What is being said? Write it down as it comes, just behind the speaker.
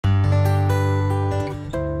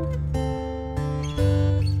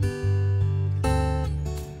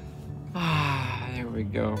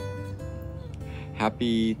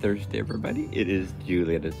Happy Thursday, everybody. It is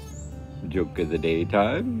Julietta's joke of the day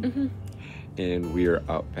time. And we are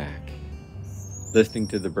out back listening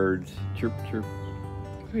to the birds chirp, chirp.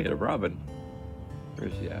 We had a robin.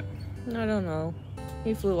 Where's he at? I don't know.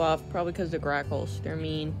 He flew off, probably because the grackles. They're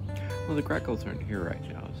mean. Well, the grackles aren't here right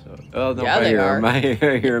now, so... Oh, no, yeah, I they hear are. them. I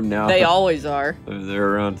hear them now. They always are. They're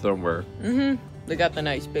around somewhere. They got the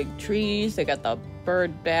nice big trees. They got the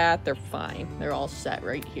bird bath. They're fine. They're all set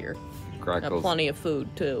right here. Grackles. Got plenty of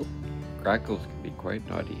food, too. Grackles can be quite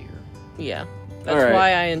naughty here. Yeah. That's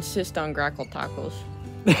why I insist on grackle tacos.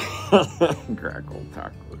 Grackle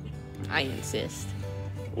tacos. I insist.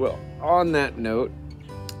 Well, on that note,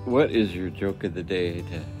 what is your joke of the day?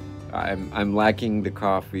 I'm lacking the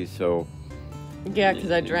coffee, so... Yeah,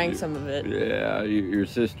 because I drank some of it. Yeah, your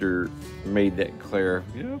sister made that clear.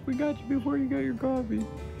 Yeah, we got you before you got your coffee.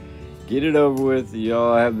 Get it over with.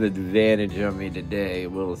 Y'all have the advantage on me today.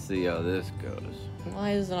 We'll see how this goes.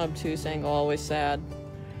 Why is an obtuse angle always sad?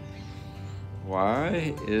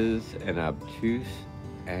 Why is an obtuse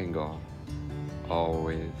angle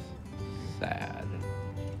always sad?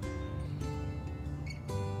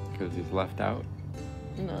 Because he's left out?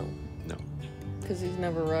 No. No. Because he's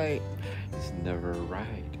never right. He's never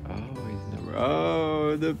right.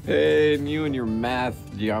 Oh, the pain. You and your math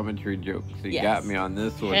geometry jokes. You got me on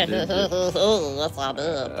this one, didn't you? That's not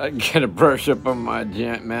it. I gotta brush up on my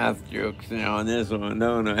math jokes now on this one,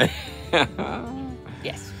 don't I?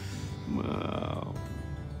 Yes. Wow.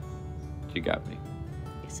 You got me.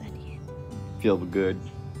 Yes, I did. Feel good?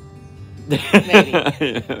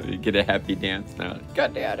 Maybe. You get a happy dance now.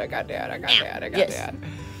 Got that, I got that, I got that, I got that.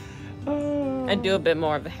 Oh. I'd do a bit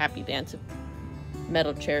more of a happy dance if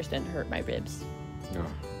metal chairs didn't hurt my ribs. Oh.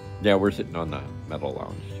 Yeah, we're sitting on the metal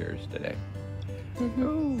lounge chairs today.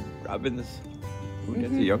 Oh, Robin's. Ooh,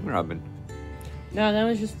 that's a young Robin. No, that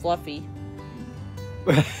was just Fluffy.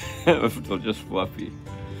 So just Fluffy.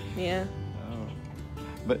 Yeah. Oh.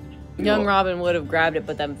 But Young Robin would have grabbed it,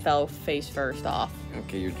 but then fell face first off.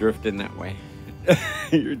 Okay, you're drifting that way.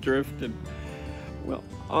 You're drifting. Well,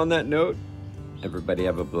 on that note, everybody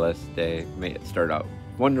have a blessed day. May it start out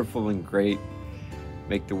wonderful and great.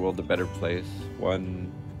 Make the world a better place.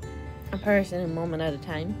 One person, a moment at a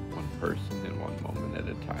time. One person and one moment at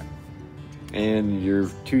a time. And your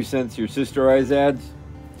 2 cents, your Sister Eyes ads?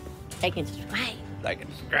 Like and subscribe. Like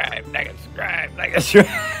and subscribe. Like and subscribe. Like and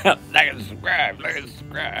subscribe. Like and subscribe. Like and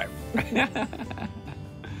subscribe.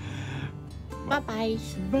 Bye-bye.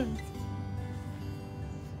 Bye.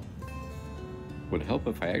 Would help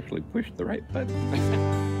if I actually pushed the right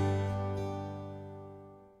button.